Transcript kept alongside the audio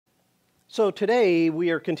So today we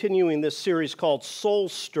are continuing this series called Soul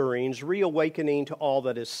Stirrings, Reawakening to All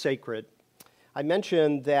That is Sacred. I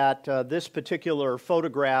mentioned that this particular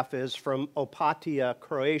photograph is from Opatija,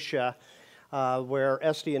 Croatia, where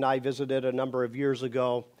Esty and I visited a number of years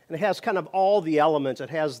ago. And it has kind of all the elements. It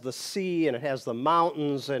has the sea, and it has the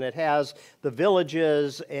mountains, and it has the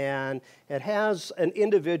villages, and it has an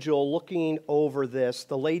individual looking over this,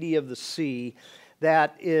 the Lady of the Sea,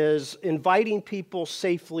 that is inviting people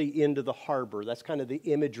safely into the harbor. That's kind of the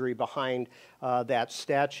imagery behind that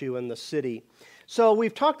statue in the city. So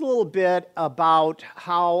we've talked a little bit about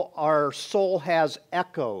how our soul has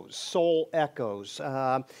echoes, soul echoes.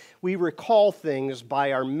 We recall things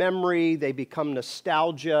by our memory. They become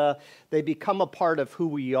nostalgia. They become a part of who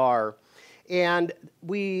we are. And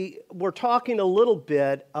we were talking a little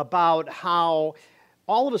bit about how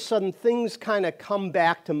all of a sudden things kind of come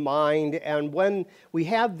back to mind, and when we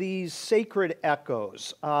have these sacred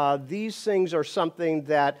echoes, these things are something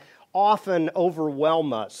that often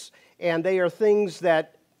overwhelm us, and they are things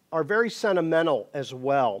that are very sentimental as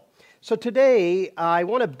well. So today, I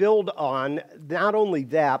want to build on not only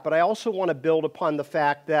that, but I also want to build upon the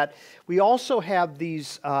fact that we also have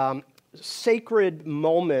these sacred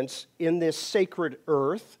moments in this sacred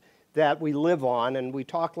earth that we live on, and we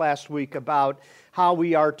talked last week about how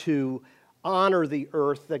we are to honor the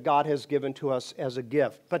earth that God has given to us as a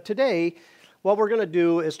gift. But today, what we're going to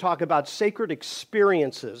do is talk about sacred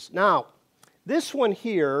experiences. Now, this one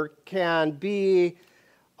here can be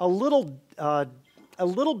a little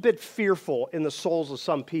bit fearful in the souls of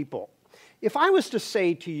some people. If I was to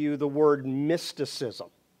say to you the word mysticism,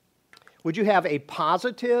 would you have a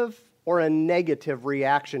positive or a negative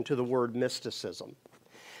reaction to the word mysticism?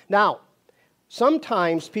 Now,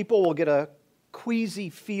 sometimes people will get a queasy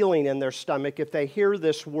feeling in their stomach if they hear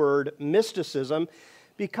this word mysticism,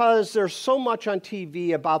 because there's so much on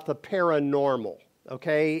TV about the paranormal,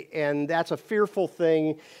 okay? And that's a fearful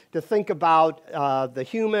thing to think about, the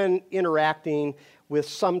human interacting with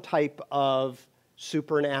some type of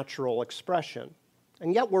supernatural expression.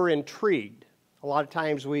 And yet we're intrigued. A lot of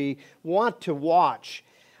times we want to watch.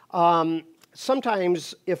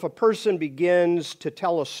 Sometimes if a person begins to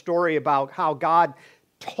tell a story about how God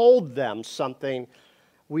told them something,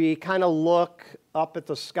 we kind of look up at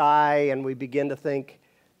the sky and we begin to think,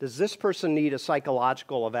 does this person need a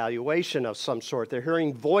psychological evaluation of some sort? They're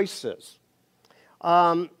hearing voices.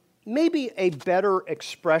 Maybe a better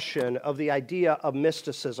expression of the idea of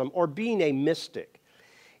mysticism or being a mystic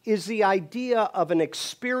is the idea of an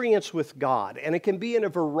experience with God, and it can be in a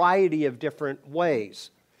variety of different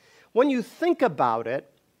ways. When you think about it,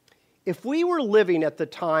 if we were living at the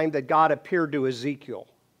time that God appeared to Ezekiel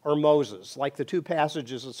or Moses, like the two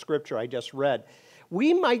passages of Scripture I just read,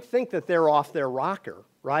 we might think that they're off their rocker,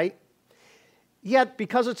 right? Yet,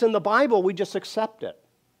 because it's in the Bible, we just accept it,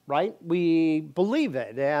 right? We believe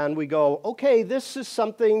it, and we go, okay, this is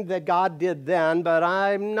something that God did then, but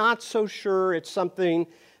I'm not so sure it's something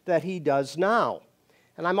that He does now.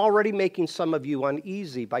 And I'm already making some of you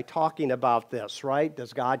uneasy by talking about this, right?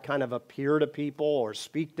 Does God kind of appear to people or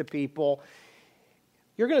speak to people?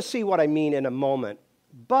 You're going to see what I mean in a moment.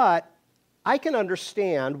 But I can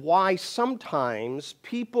understand why sometimes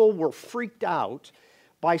people were freaked out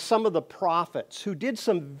by some of the prophets who did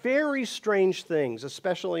some very strange things,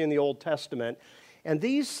 especially in the Old Testament. And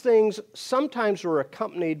these things sometimes were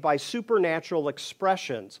accompanied by supernatural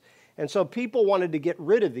expressions. And so people wanted to get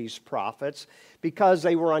rid of these prophets because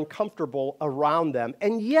they were uncomfortable around them.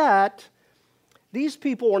 And yet, these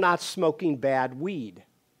people were not smoking bad weed.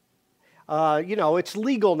 It's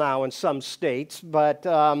legal now in some states, but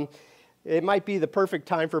it might be the perfect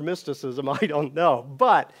time for mysticism, I don't know.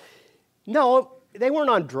 But no, they weren't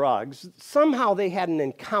on drugs. Somehow they had an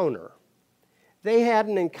encounter. They had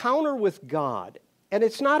an encounter with God. And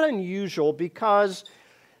it's not unusual because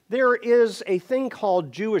there is a thing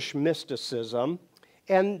called Jewish mysticism,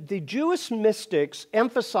 and the Jewish mystics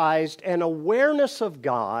emphasized an awareness of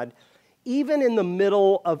God even in the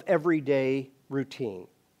middle of everyday routine.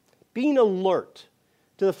 Being alert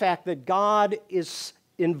to the fact that God is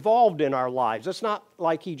involved in our lives. It's not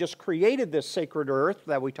like He just created this sacred earth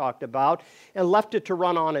that we talked about and left it to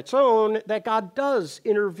run on its own, that God does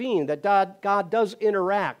intervene, that God does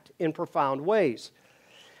interact in profound ways.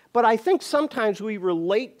 But I think sometimes we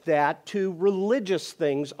relate that to religious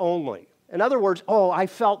things only. In other words, I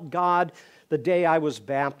felt God the day I was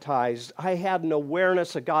baptized. I had an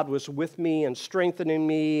awareness that God was with me and strengthening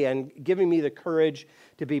me and giving me the courage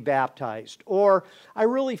to be baptized. Or I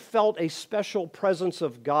really felt a special presence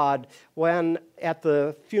of God when at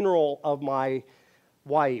the funeral of my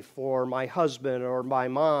wife or my husband or my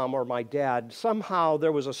mom or my dad. Somehow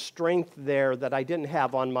there was a strength there that I didn't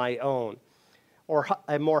have on my own, or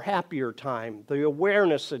a more happier time. The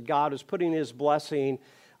awareness that God is putting his blessing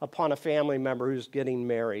upon a family member who's getting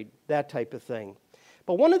married, that type of thing.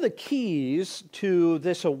 But one of the keys to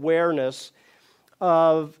this awareness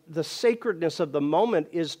of the sacredness of the moment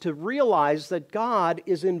is to realize that God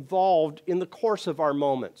is involved in the course of our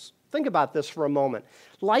moments. Think about this for a moment.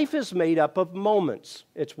 Life is made up of moments.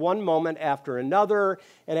 It's one moment after another,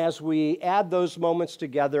 and as we add those moments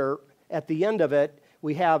together, at the end of it,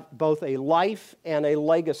 we have both a life and a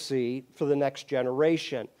legacy for the next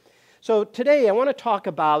generation. So today I want to talk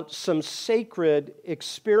about some sacred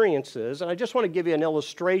experiences, and I just want to give you an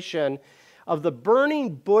illustration of the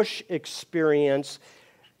burning bush experience,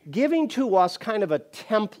 giving to us kind of a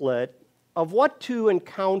template of what to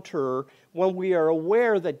encounter when we are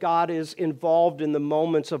aware that God is involved in the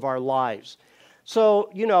moments of our lives. So,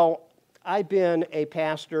 I've been a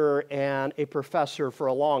pastor and a professor for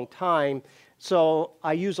a long time, so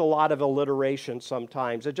I use a lot of alliteration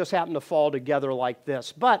sometimes. It just happened to fall together like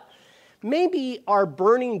this. But maybe our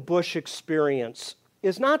burning bush experience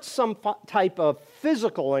is not some type of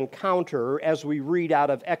physical encounter as we read out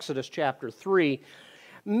of Exodus chapter 3.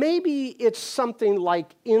 Maybe it's something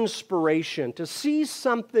like inspiration, to see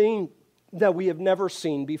something that we have never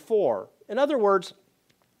seen before. In other words,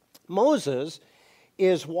 Moses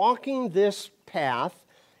is walking this path.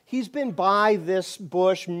 He's been by this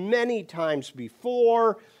bush many times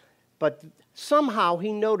before, but somehow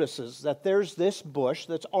he notices that there's this bush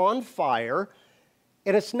that's on fire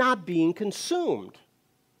and it's not being consumed.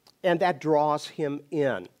 And that draws him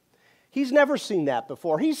in. He's never seen that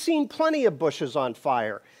before. He's seen plenty of bushes on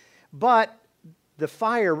fire, but the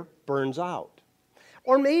fire burns out.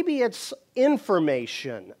 Or maybe it's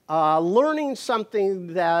information, learning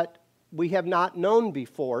something that we have not known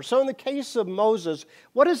before. So in the case of Moses,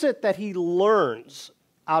 what is it that he learns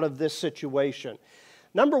out of this situation?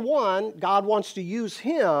 Number one, God wants to use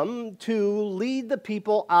him to lead the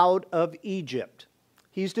people out of Egypt.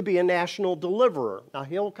 He's to be a national deliverer. Now,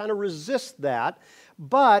 he'll kind of resist that,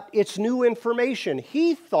 but it's new information.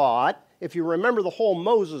 He thought, if you remember the whole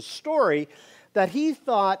Moses story, that he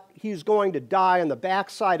thought he was going to die on the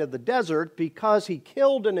backside of the desert because he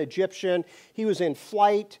killed an Egyptian. He was in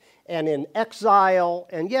flight and in exile,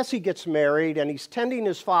 and yes, he gets married, and he's tending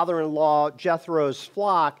his father-in-law Jethro's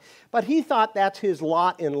flock, but he thought that's his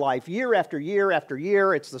lot in life. Year after year after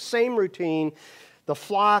year, it's the same routine. The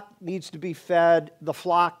flock needs to be fed, the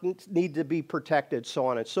flock needs to be protected, so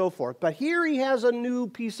on and so forth. But here he has a new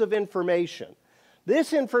piece of information.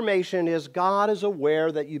 This information is God is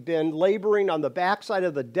aware that you've been laboring on the backside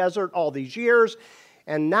of the desert all these years,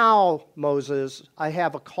 and now, Moses, I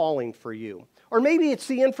have a calling for you. Or maybe it's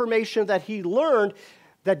the information that he learned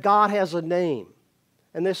that God has a name,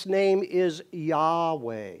 and this name is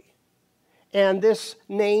Yahweh. And this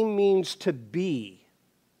name means to be.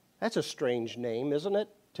 That's a strange name, isn't it?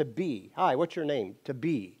 To be. Hi, what's your name? To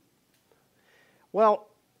be. Well,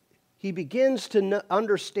 he begins to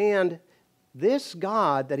understand this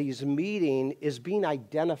God that he's meeting is being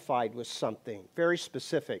identified with something very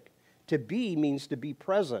specific. To be means to be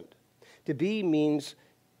present. To be means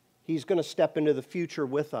he's going to step into the future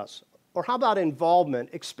with us. Or how about involvement?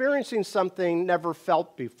 Experiencing something never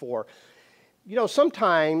felt before.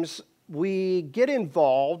 Sometimes we get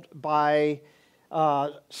involved by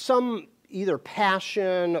some either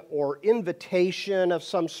passion or invitation of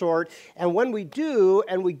some sort, and when we do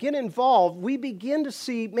and we get involved, we begin to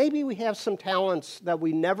see maybe we have some talents that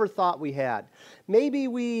we never thought we had. Maybe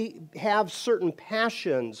we have certain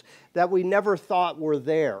passions that we never thought were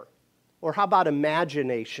there. Or how about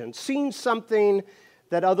imagination? Seeing something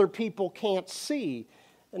that other people can't see.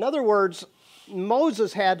 In other words,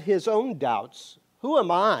 Moses had his own doubts. Who am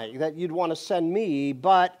I that you'd want to send me?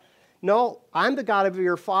 But no, I'm the God of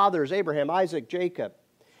your fathers, Abraham, Isaac, Jacob.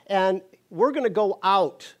 And we're going to go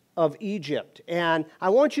out of Egypt. And I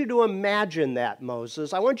want you to imagine that,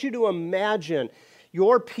 Moses. I want you to imagine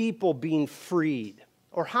your people being freed.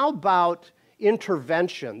 Or how about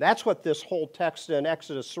intervention? That's what this whole text in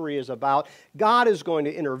Exodus 3 is about. God is going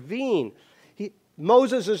to intervene.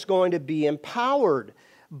 Moses is going to be empowered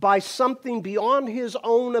by something beyond his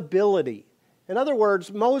own ability. In other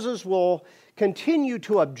words, Moses will continue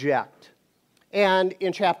to object. And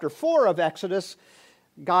in chapter 4 of Exodus,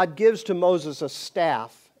 God gives to Moses a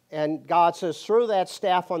staff. And God says, throw that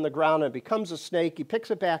staff on the ground and it becomes a snake. He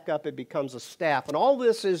picks it back up, it becomes a staff. And all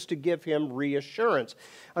this is to give him reassurance.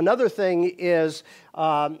 Another thing is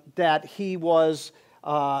that he was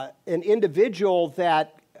an individual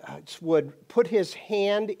that would put his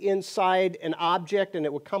hand inside an object and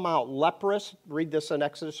it would come out leprous. Read this in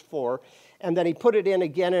Exodus 4. And then he put it in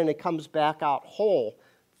again and it comes back out whole.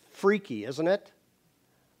 Freaky, isn't it?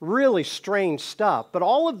 Really strange stuff. But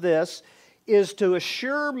all of this is to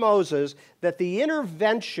assure Moses that the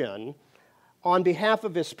intervention on behalf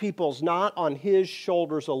of his people is not on his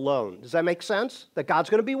shoulders alone. Does that make sense? That God's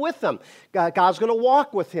going to be with them. God's going to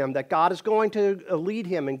walk with him. That God is going to lead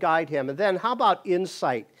him and guide him. And then how about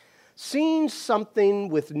insight? Seeing something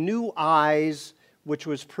with new eyes which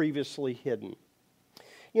was previously hidden.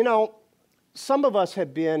 You know, some of us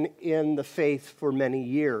have been in the faith for many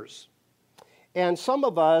years. And some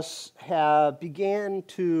of us have began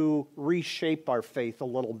to reshape our faith a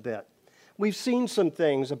little bit. We've seen some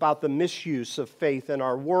things about the misuse of faith in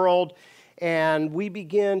our world, and we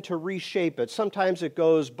begin to reshape it. Sometimes it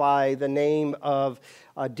goes by the name of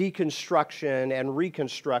deconstruction and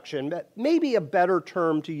reconstruction. But maybe a better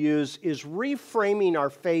term to use is reframing our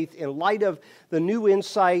faith in light of the new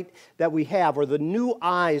insight that we have, or the new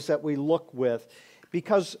eyes that we look with,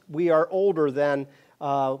 because we are older than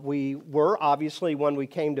we were, obviously, when we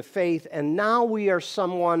came to faith, and now we are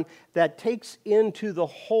someone that takes into the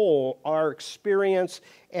whole our experience,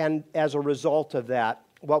 and as a result of that,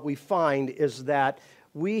 what we find is that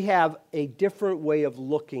we have a different way of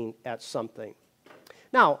looking at something.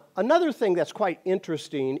 Now, another thing that's quite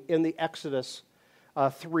interesting in the Exodus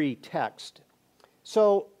 3 text.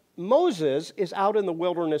 So Moses is out in the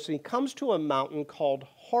wilderness, and he comes to a mountain called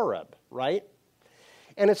Horeb, right?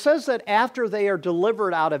 And it says that after they are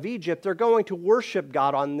delivered out of Egypt, they're going to worship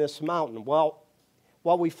God on this mountain. Well,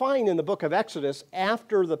 what we find in the book of Exodus,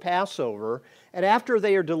 after the Passover, and after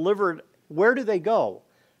they are delivered, where do they go?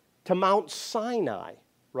 To Mount Sinai,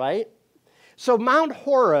 right? So Mount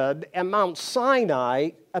Horeb and Mount Sinai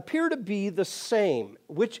appear to be the same,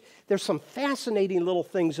 which there's some fascinating little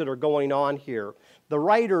things that are going on here. The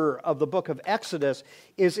writer of the book of Exodus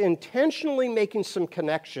is intentionally making some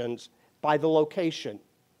connections by the location.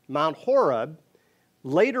 Mount Horeb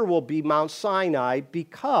later will be Mount Sinai,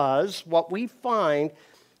 because what we find,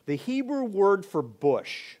 the Hebrew word for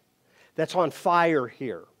bush that's on fire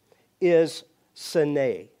here is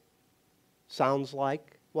Sinai. Sounds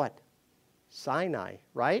like what? Sinai,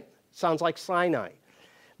 right? Sounds like Sinai.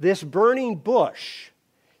 This burning bush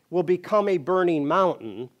will become a burning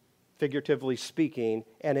mountain, figuratively speaking,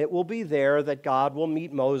 and it will be there that God will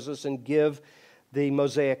meet Moses and give the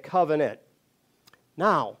Mosaic covenant.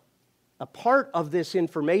 Now, a part of this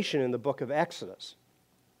information in the book of Exodus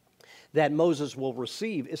that Moses will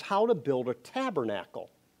receive is how to build a tabernacle.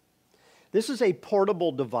 This is a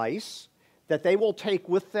portable device that they will take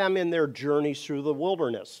with them in their journeys through the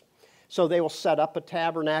wilderness. So they will set up a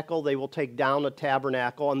tabernacle, they will take down a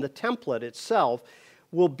tabernacle, and the template itself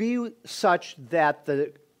will be such that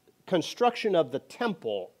the construction of the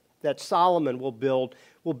temple that Solomon will build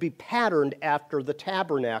will be patterned after the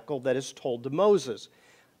tabernacle that is told to Moses.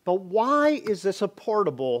 But why is this a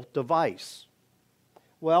portable device?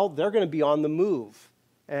 Well, they're going to be on the move.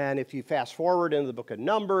 And if you fast forward into the book of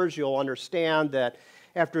Numbers, you'll understand that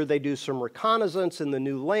after they do some reconnaissance in the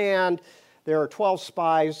new land, there are 12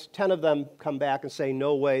 spies. 10 of them come back and say,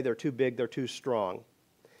 no way, they're too big, they're too strong.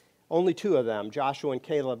 Only 2 of them, Joshua and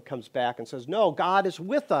Caleb, comes back and says, no, God is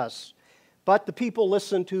with us. But the people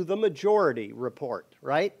listen to the majority report,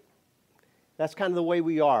 right? That's kind of the way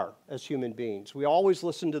we are as human beings. We always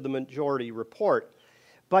listen to the majority report.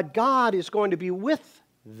 But God is going to be with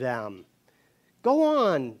them. Go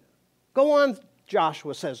on,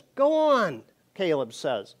 Joshua says. Go on, Caleb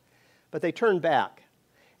says. But they turn back.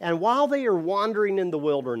 And while they are wandering in the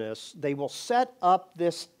wilderness, they will set up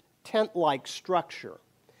this tent-like structure.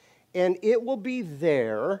 And it will be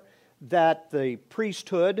there that the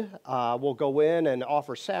priesthood will go in and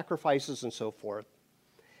offer sacrifices and so forth.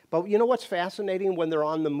 But you know what's fascinating when they're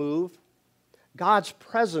on the move? God's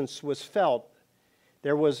presence was felt.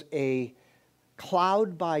 There was a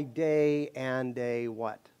cloud by day and a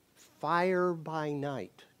what? Fire by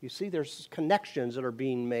night. You see, there's connections that are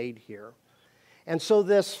being made here. And so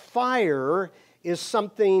this fire is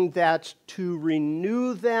something that's to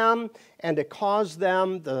renew them and to cause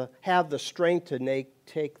them to have the strength to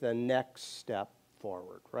take the next step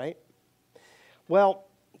forward, right? Well,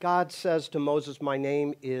 God says to Moses, my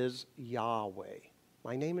name is Yahweh.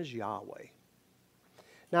 My name is Yahweh.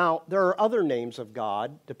 Now, there are other names of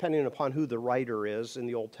God, depending upon who the writer is in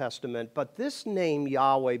the Old Testament, but this name,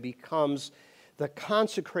 Yahweh, becomes the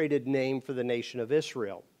consecrated name for the nation of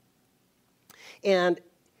Israel. And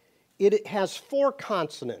it has 4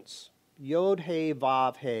 consonants, Yod, He,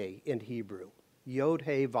 Vav, He in Hebrew. Yod,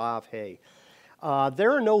 He, Vav, He.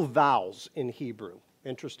 There are no vowels in Hebrew.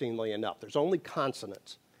 interestingly enough. There's only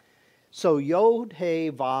consonants. So Yod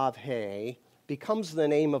He Vav He becomes the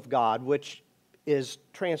name of God, which is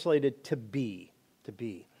translated to be, to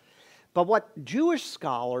be. But what Jewish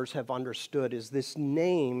scholars have understood is this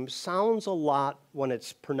name sounds a lot when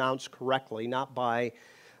it's pronounced correctly, not by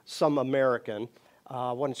some American.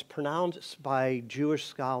 When it's pronounced by Jewish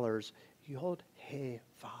scholars, Yod He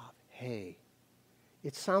Vav He,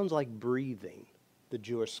 it sounds like breathing, the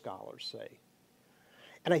Jewish scholars say.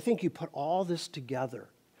 And I think you put all this together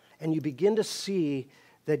and you begin to see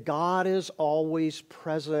that God is always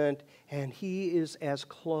present and He is as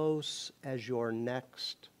close as your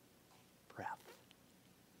next breath.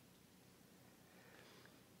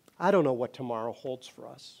 I don't know what tomorrow holds for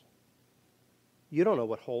us. You don't know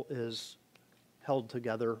what is held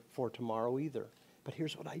together for tomorrow either. But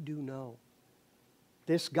here's what I do know.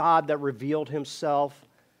 This God that revealed Himself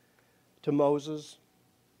to Moses,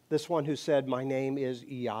 this one who said, "My name is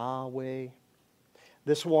Yahweh,"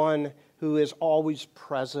 this one who is always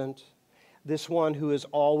present, this one who is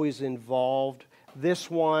always involved,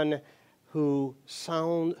 this one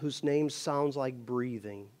whose name sounds like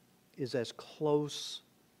breathing, is as close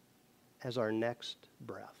as our next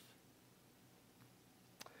breath.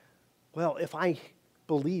 Well, if I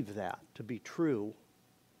believe that to be true,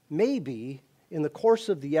 maybe in the course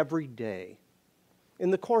of the everyday,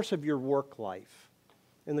 in the course of your work life,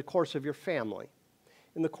 in the course of your family,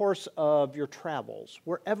 in the course of your travels,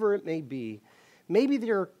 wherever it may be, maybe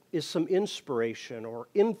there is some inspiration or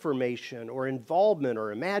information or involvement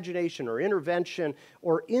or imagination or intervention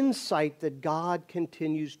or insight that God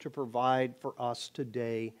continues to provide for us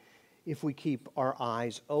today if we keep our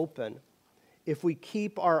eyes open. If we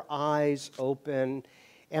keep our eyes open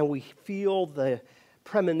and we feel the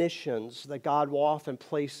premonitions that God will often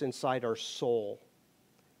place inside our soul.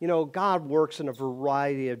 You know, God works in a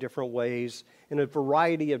variety of different ways, in a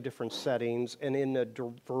variety of different settings, and in a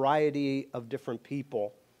variety of different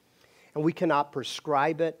people. And we cannot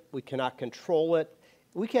prescribe it, we cannot control it,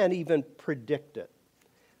 we can't even predict it.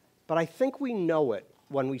 But I think we know it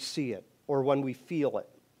when we see it or when we feel it.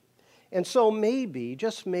 And so maybe,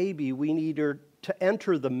 just maybe, we need to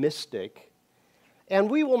enter the mystic, and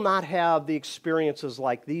we will not have the experiences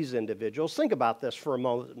like these individuals. Think about this for a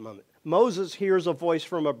moment. Moses hears a voice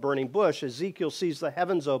from a burning bush. Ezekiel sees the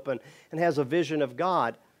heavens open and has a vision of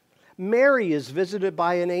God. Mary is visited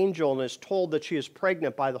by an angel and is told that she is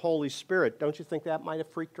pregnant by the Holy Spirit. Don't you think that might have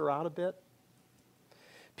freaked her out a bit?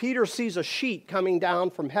 Peter sees a sheet coming down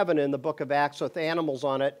from heaven in the book of Acts with animals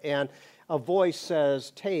on it, and a voice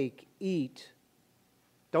says, "Take, eat."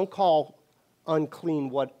 Don't call unclean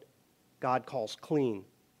what God calls clean.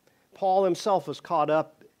 Paul himself was caught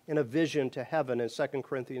up in a vision to heaven in 2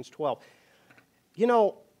 Corinthians 12. You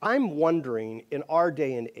know, I'm wondering in our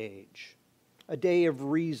day and age, a day of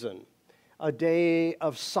reason, a day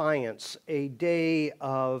of science, a day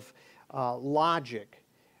of logic,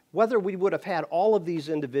 whether we would have had all of these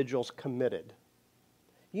individuals committed.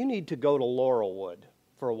 You need to go to Laurelwood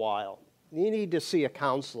for a while. You need to see a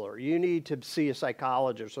counselor. You need to see a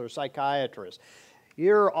psychologist or a psychiatrist.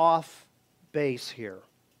 You're off base here.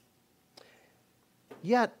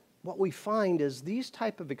 Yet, what we find is these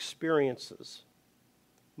type of experiences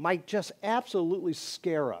might just absolutely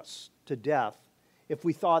scare us to death if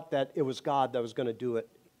we thought that it was God that was going to do it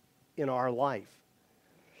in our life.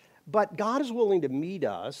 But God is willing to meet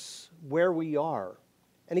us where we are,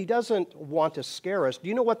 and He doesn't want to scare us. Do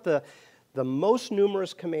you know what the most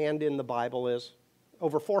numerous command in the Bible is?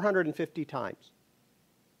 Over 450 times.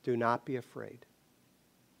 Do not be afraid.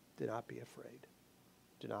 Do not be afraid.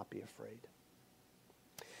 Do not be afraid.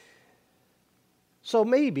 So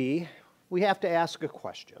maybe we have to ask a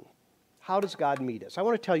question. How does God meet us? I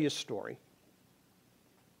want to tell you a story.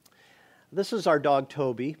 This is our dog,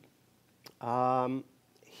 Toby.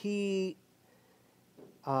 He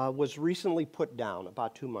was recently put down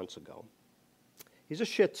about 2 months ago. He's a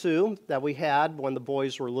Shih Tzu that we had when the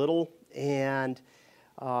boys were little, and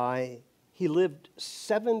he lived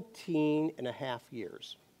 17 and a half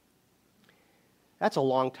years. That's a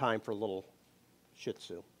long time for a little Shih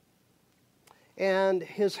Tzu. And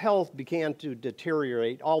his health began to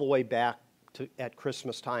deteriorate all the way back to at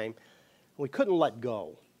Christmas time. We couldn't let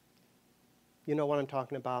go. You know what I'm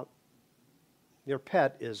talking about? Your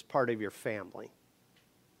pet is part of your family.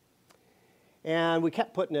 And we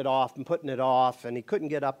kept putting it off, and he couldn't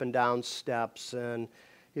get up and down steps, and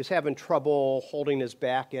he was having trouble holding his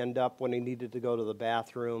back end up when he needed to go to the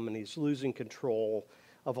bathroom, and he's losing control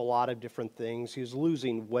of a lot of different things. He was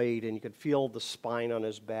losing weight, and you could feel the spine on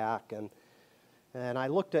his back. And I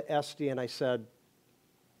looked at Esty and I said,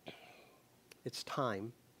 it's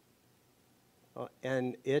time.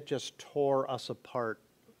 and it just tore us apart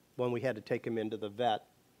when we had to take him into the vet.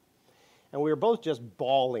 And we were both just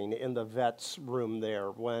bawling in the vet's room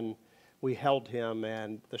there when we held him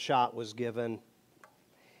and the shot was given.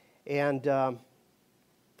 And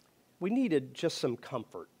we needed just some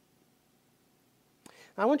comfort.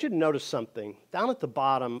 I want you to notice something. Down at the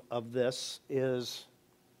bottom of this is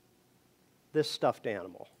this stuffed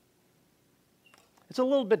animal. It's a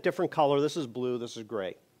little bit different color. This is blue, this is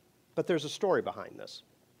gray. But there's a story behind this.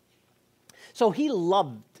 So he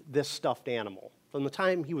loved this stuffed animal from the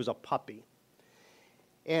time he was a puppy.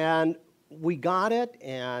 And we got it,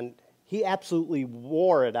 and he absolutely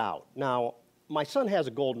wore it out. Now, my son has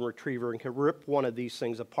a golden retriever and can rip one of these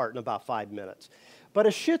things apart in about 5 minutes. But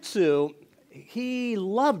a Shih Tzu, he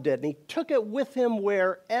loved it, and he took it with him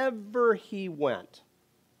wherever he went.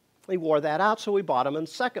 He wore that out, so we bought him a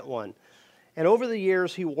second one. And over the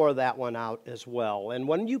years, he wore that one out as well. And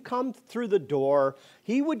when you come through the door,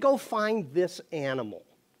 he would go find this animal,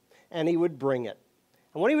 and he would bring it.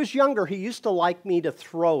 And when he was younger, he used to like me to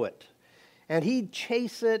throw it. And he'd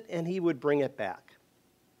chase it, and he would bring it back.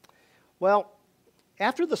 Well,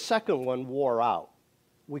 after the second one wore out,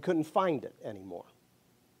 we couldn't find it anymore.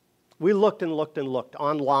 We looked and looked and looked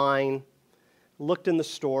online, looked in the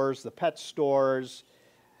stores, the pet stores,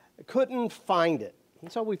 couldn't find it.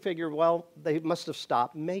 And so we figured, well, they must have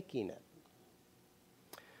stopped making it.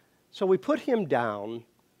 So we put him down,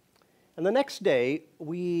 and the next day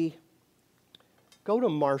we go to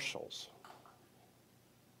Marshall's.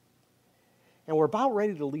 And we're about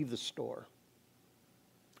ready to leave the store.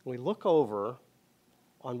 We look over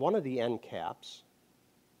on one of the end caps,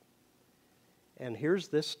 and here's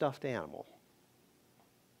this stuffed animal.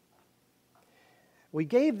 We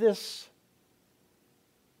gave this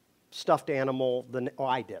stuffed animal,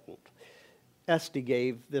 I didn't. Esty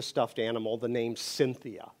gave this stuffed animal the name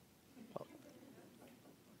Cynthia.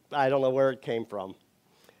 I don't know where it came from.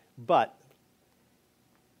 But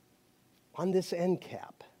on this end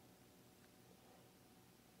cap,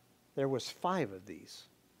 there was 5 of these.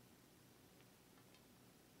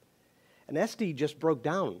 And Esty just broke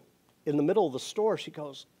down in the middle of the store. She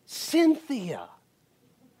goes, "Cynthia!"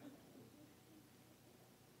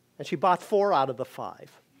 And she bought 4 out of the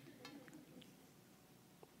 5.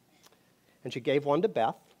 And she gave one to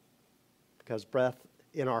Beth, because Beth,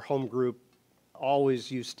 in our home group, always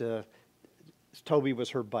used to, Toby was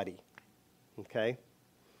her buddy, okay?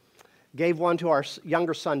 Gave one to our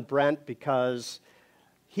younger son, Brent, because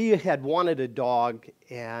he had wanted a dog,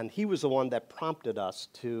 and he was the one that prompted us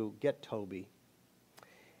to get Toby.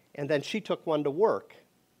 And then she took one to work.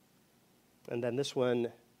 And then this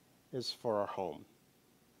one is for our home.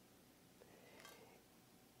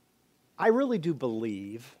 I really do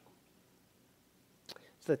believe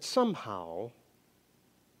that somehow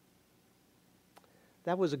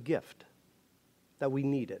that was a gift that we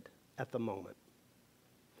needed at the moment.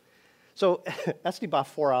 So Esty bought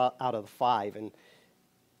 4 out of the 5, and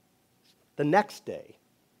the next day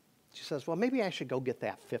she says, well, maybe I should go get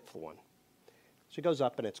that 5th one. She goes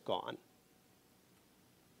up and it's gone.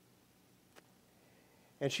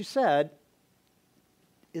 And she said,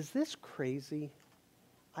 is this crazy?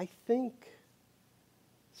 I think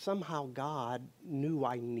somehow God knew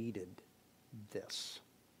I needed this.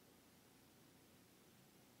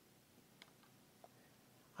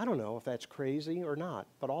 I don't know if that's crazy or not,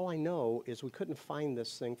 but all I know is we couldn't find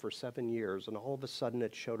this thing for 7 years, and all of a sudden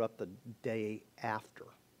it showed up the day after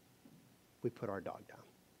we put our dog down.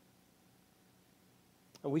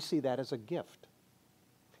 And we see that as a gift.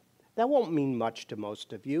 That won't mean much to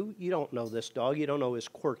most of you. You don't know this dog. You don't know his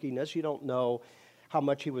quirkiness. You don't know how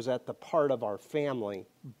much he was at the part of our family.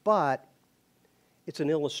 But it's an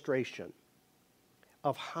illustration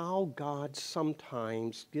of how God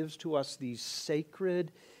sometimes gives to us these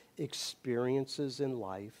sacred experiences in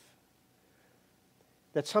life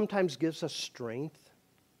that sometimes gives us strength,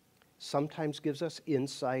 sometimes gives us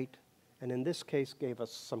insight, and in this case gave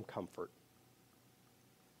us some comfort.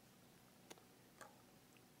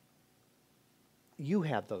 You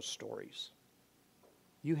have those stories.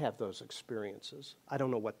 You have those experiences. I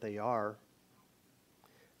don't know what they are,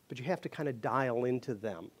 but you have to kind of dial into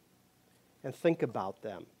them and think about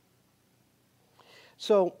them.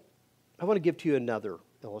 So I want to give to you another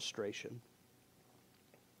illustration,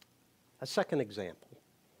 a second example.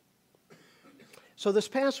 So this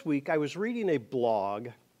past week, I was reading a blog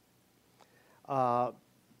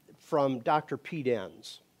from Dr. Pete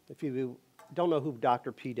Enns. If you don't know who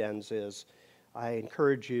Dr. Pete Enns is, I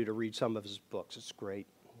encourage you to read some of his books. It's great.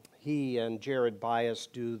 He and Jared Bias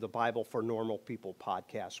do the Bible for Normal People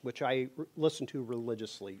podcast, which I listen to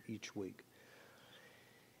religiously each week.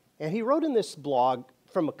 And he wrote in this blog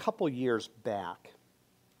from a couple years back.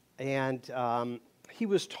 And he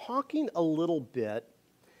was talking a little bit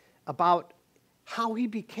about how he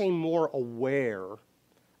became more aware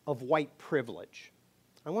of white privilege.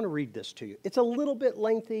 I want to read this to you. It's a little bit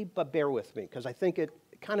lengthy, but bear with me, because I think it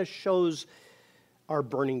kind of shows our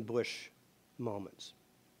burning bush moments.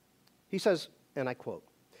 He says, and I quote,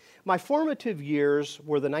 "My formative years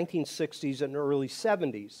were the 1960s and early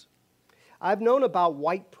 70s. I've known about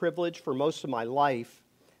white privilege for most of my life,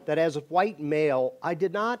 that as a white male, I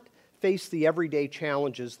did not face the everyday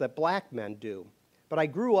challenges that black men do. But I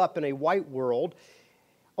grew up in a white world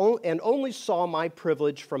and only saw my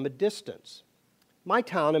privilege from a distance. My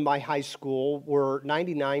town and my high school were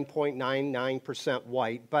 99.99%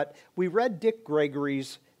 white, but we read Dick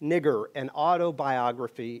Gregory's Nigger, an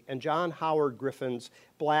autobiography, and John Howard Griffin's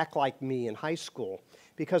Black Like Me in high school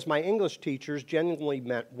because my English teachers genuinely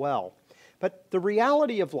meant well. But the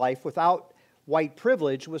reality of life without white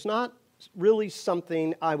privilege was not really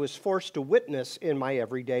something I was forced to witness in my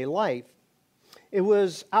everyday life. It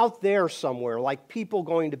was out there somewhere, like people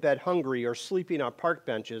going to bed hungry or sleeping on park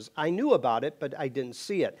benches. I knew about it, but I didn't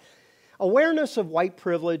see it. Awareness of white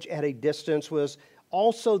privilege at a distance was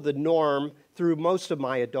also the norm through most of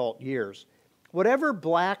my adult years. Whatever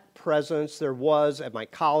black presence there was at my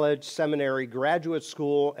college, seminary, graduate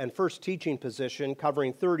school, and first teaching position,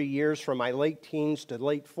 covering 30 years from my late teens to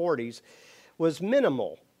late 40s, was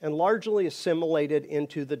minimal and largely assimilated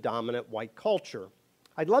into the dominant white culture.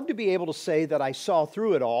 I'd love to be able to say that I saw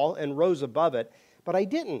through it all and rose above it, but I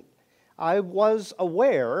didn't. I was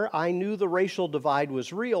aware, I knew the racial divide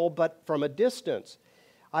was real, but from a distance.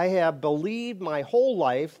 I have believed my whole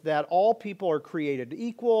life that all people are created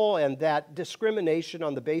equal and that discrimination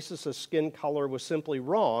on the basis of skin color was simply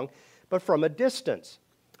wrong, but from a distance.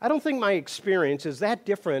 I don't think my experience is that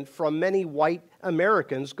different from many white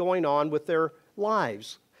Americans going on with their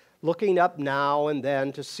lives, looking up now and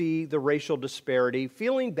then to see the racial disparity,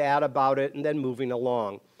 feeling bad about it, and then moving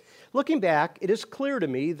along. Looking back, it is clear to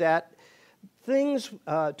me that things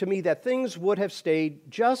would have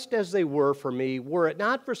stayed just as they were for me were it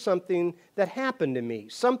not for something that happened to me,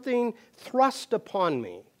 something thrust upon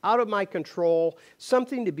me, out of my control,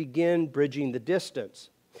 something to begin bridging the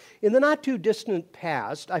distance. In the not-too-distant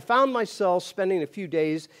past, I found myself spending a few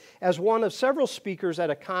days as one of several speakers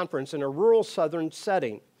at a conference in a rural southern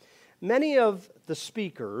setting. Many of the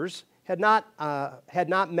speakers had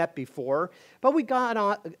not met before, but we got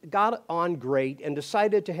on great and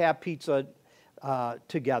decided to have pizza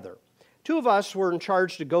together. Two of us were in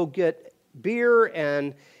charge to go get beer,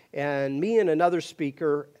 and me and another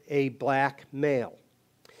speaker, a black male.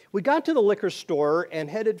 We got to the liquor store and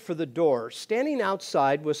headed for the door. Standing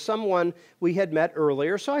outside was someone we had met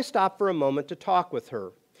earlier, so I stopped for a moment to talk with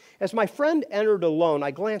her. As my friend entered alone,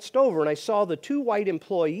 I glanced over and I saw the two white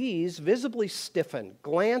employees visibly stiffen,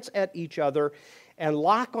 glance at each other, and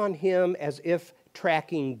lock on him as if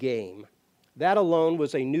tracking game. That alone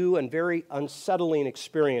was a new and very unsettling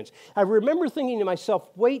experience. I remember thinking to myself,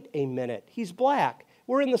 wait a minute, he's black.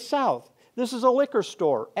 We're in the South. This is a liquor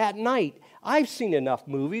store at night. I've seen enough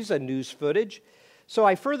movies and news footage. So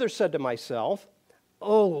I further said to myself,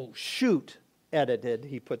 oh, shoot. Edited,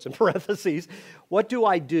 he puts in parentheses. What do?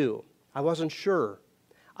 I wasn't sure.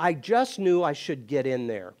 I just knew I should get in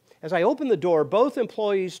there. As I opened the door, both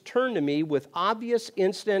employees turned to me with obvious,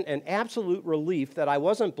 instant, and absolute relief that I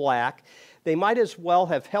wasn't black. They might as well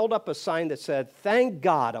have held up a sign that said, "Thank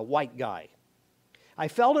God, a white guy." I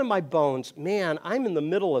felt in my bones, man, I'm in the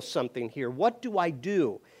middle of something here. What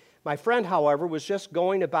do? My friend, however, was just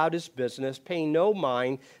going about his business, paying no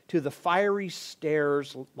mind to the fiery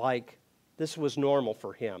stares like this was normal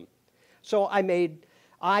for him. So I made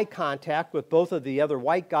eye contact with both of the other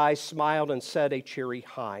white guys, smiled, and said a cheery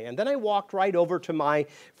hi. And then I walked right over to my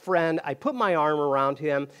friend. I put my arm around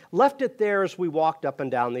him, left it there as we walked up and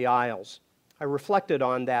down the aisles. I reflected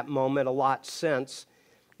on that moment a lot since.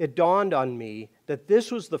 It dawned on me that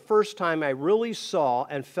this was the first time I really saw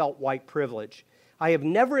and felt white privilege. I have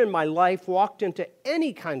never in my life walked into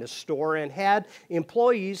any kind of store and had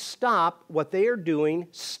employees stop what they are doing,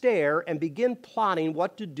 stare, and begin plotting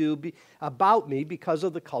what to do about me because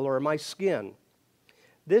of the color of my skin.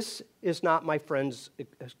 This is not my friend's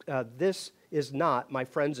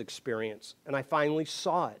experience, and I finally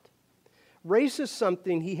saw it. Race is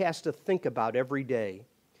something he has to think about every day.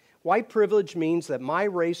 White privilege means that my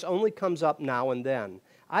race only comes up now and then.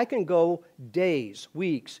 I can go days,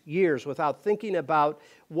 weeks, years without thinking about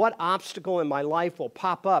what obstacle in my life will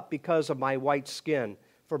pop up because of my white skin.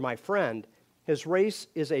 For my friend, his race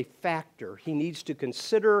is a factor he needs to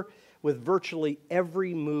consider with virtually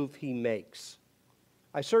every move he makes.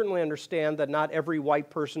 I certainly understand that not every white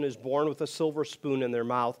person is born with a silver spoon in their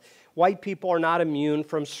mouth. White people are not immune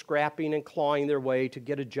from scrapping and clawing their way to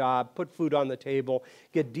get a job, put food on the table,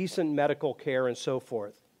 get decent medical care, and so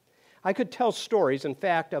forth. I could tell stories, in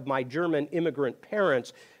fact, of my German immigrant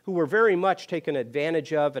parents who were very much taken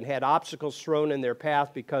advantage of and had obstacles thrown in their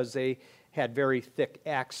path because they had very thick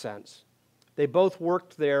accents. They both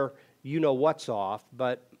worked their you-know-whats off,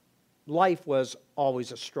 but life was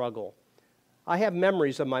always a struggle. I have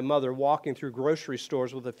memories of my mother walking through grocery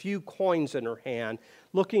stores with a few coins in her hand,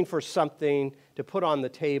 looking for something to put on the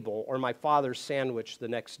table, or my father's sandwich the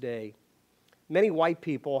next day. Many white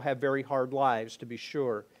people have very hard lives, to be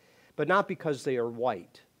sure, but not because they are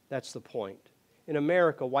white. That's the point. In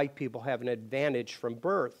America, white people have an advantage from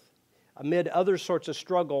birth. Amid other sorts of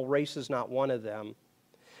struggle, race is not one of them.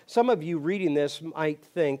 Some of you reading this might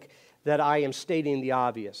think that I am stating the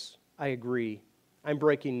obvious. I agree. I'm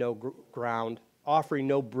breaking no ground, offering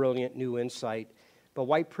no brilliant new insight. But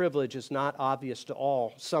white privilege is not obvious to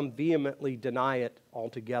all. Some vehemently deny it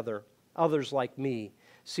altogether. Others, like me,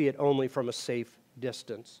 see it only from a safe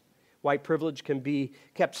distance. White privilege can be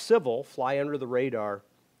kept civil, fly under the radar,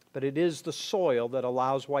 but it is the soil that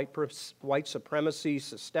allows white supremacy,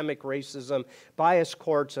 systemic racism, biased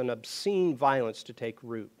courts, and obscene violence to take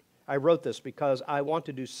root. I wrote this because I want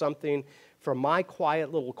to do something from my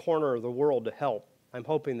quiet little corner of the world to help. I'm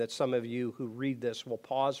hoping that some of you who read this will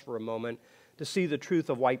pause for a moment to see the truth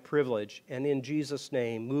of white privilege and in Jesus'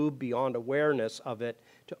 name move beyond awareness of it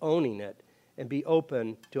to owning it and be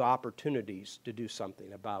open to opportunities to do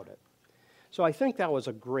something about it. So I think that was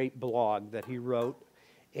a great blog that he wrote,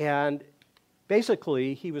 and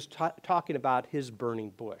basically he was talking about his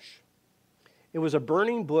burning bush. It was a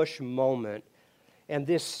burning bush moment, and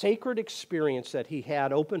this sacred experience that he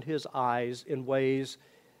had opened his eyes in ways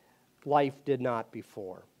life did not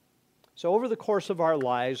before. So over the course of our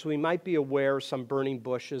lives, we might be aware of some burning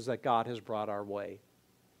bushes that God has brought our way.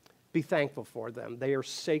 Be thankful for them. They are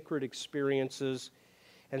sacred experiences,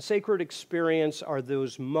 and sacred experience are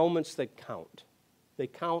those moments that count. They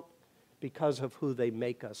count because of who they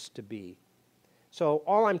make us to be. So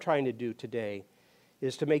all I'm trying to do today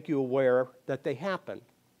is to make you aware that they happen.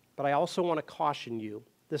 But I also want to caution you,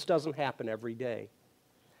 this doesn't happen every day.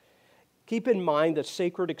 Keep in mind that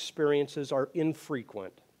sacred experiences are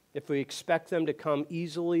infrequent. If we expect them to come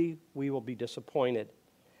easily, we will be disappointed.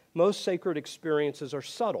 Most sacred experiences are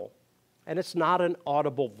subtle, and it's not an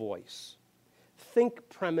audible voice. Think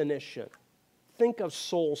premonition. Think of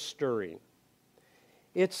soul stirring.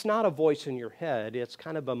 It's not a voice in your head, it's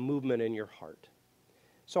kind of a movement in your heart.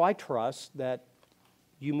 So I trust that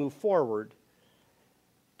you move forward,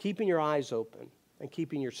 keeping your eyes open and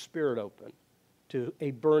keeping your spirit open to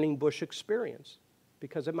a burning bush experience,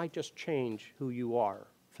 because it might just change who you are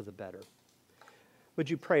for the better. Would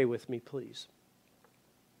you pray with me, please?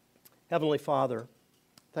 Heavenly Father,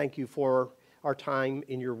 thank you for our time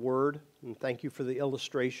in your word, and thank you for the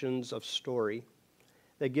illustrations of story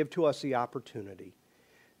that give to us the opportunity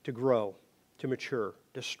to grow, to mature,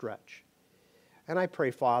 to stretch. And I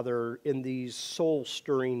pray, Father, in these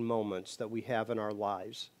soul-stirring moments that we have in our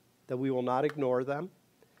lives, that we will not ignore them,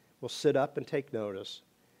 we'll sit up and take notice,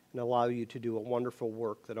 and allow you to do a wonderful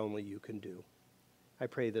work that only you can do. I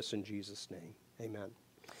pray this in Jesus' name. Amen.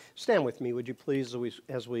 Stand with me, would you please,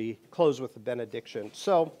 as we close with the benediction.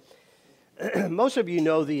 So, most of you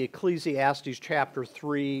know the Ecclesiastes chapter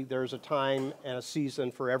 3. There's a time and a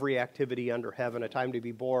season for every activity under heaven, a time to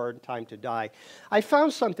be born, time to die. I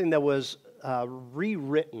found something that was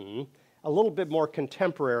rewritten, a little bit more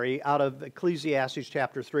contemporary, out of Ecclesiastes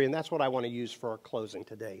chapter 3, and that's what I want to use for our closing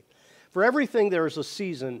today. For everything there is a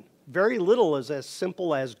season. Very little is as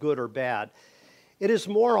simple as good or bad. It is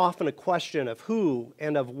more often a question of who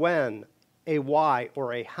and of when, a why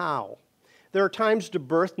or a how. There are times to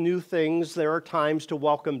birth new things. There are times to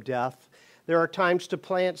welcome death. There are times to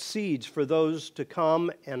plant seeds for those to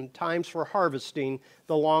come, and times for harvesting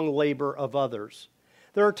the long labor of others.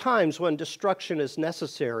 There are times when destruction is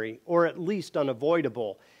necessary, or at least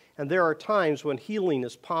unavoidable, and there are times when healing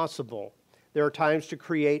is possible. There are times to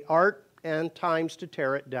create art and times to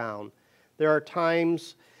tear it down. There are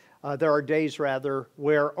days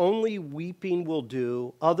where only weeping will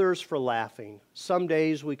do, others for laughing. Some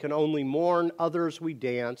days we can only mourn, others we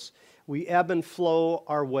dance. We ebb and flow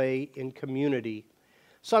our way in community.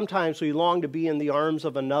 Sometimes we long to be in the arms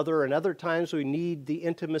of another, and other times we need the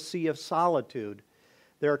intimacy of solitude.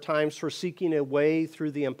 There are times for seeking a way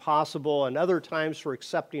through the impossible, and other times for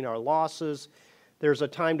accepting our losses. There's a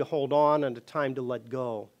time to hold on and a time to let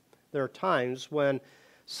go. There are times when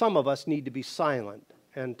some of us need to be silent,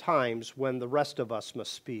 and times when the rest of us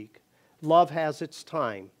must speak. Love has its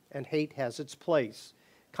time, and hate has its place.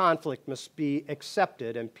 Conflict must be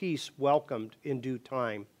accepted, and peace welcomed in due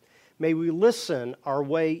time. May we listen our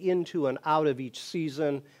way into and out of each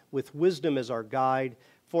season with wisdom as our guide,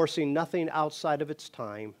 forcing nothing outside of its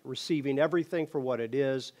time, receiving everything for what it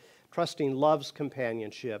is, trusting love's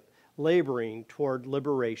companionship, laboring toward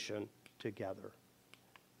liberation together.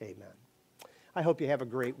 Amen. I hope you have a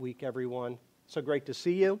great week, everyone. So great to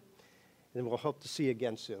see you, and we'll hope to see you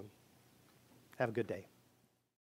again soon. Have a good day.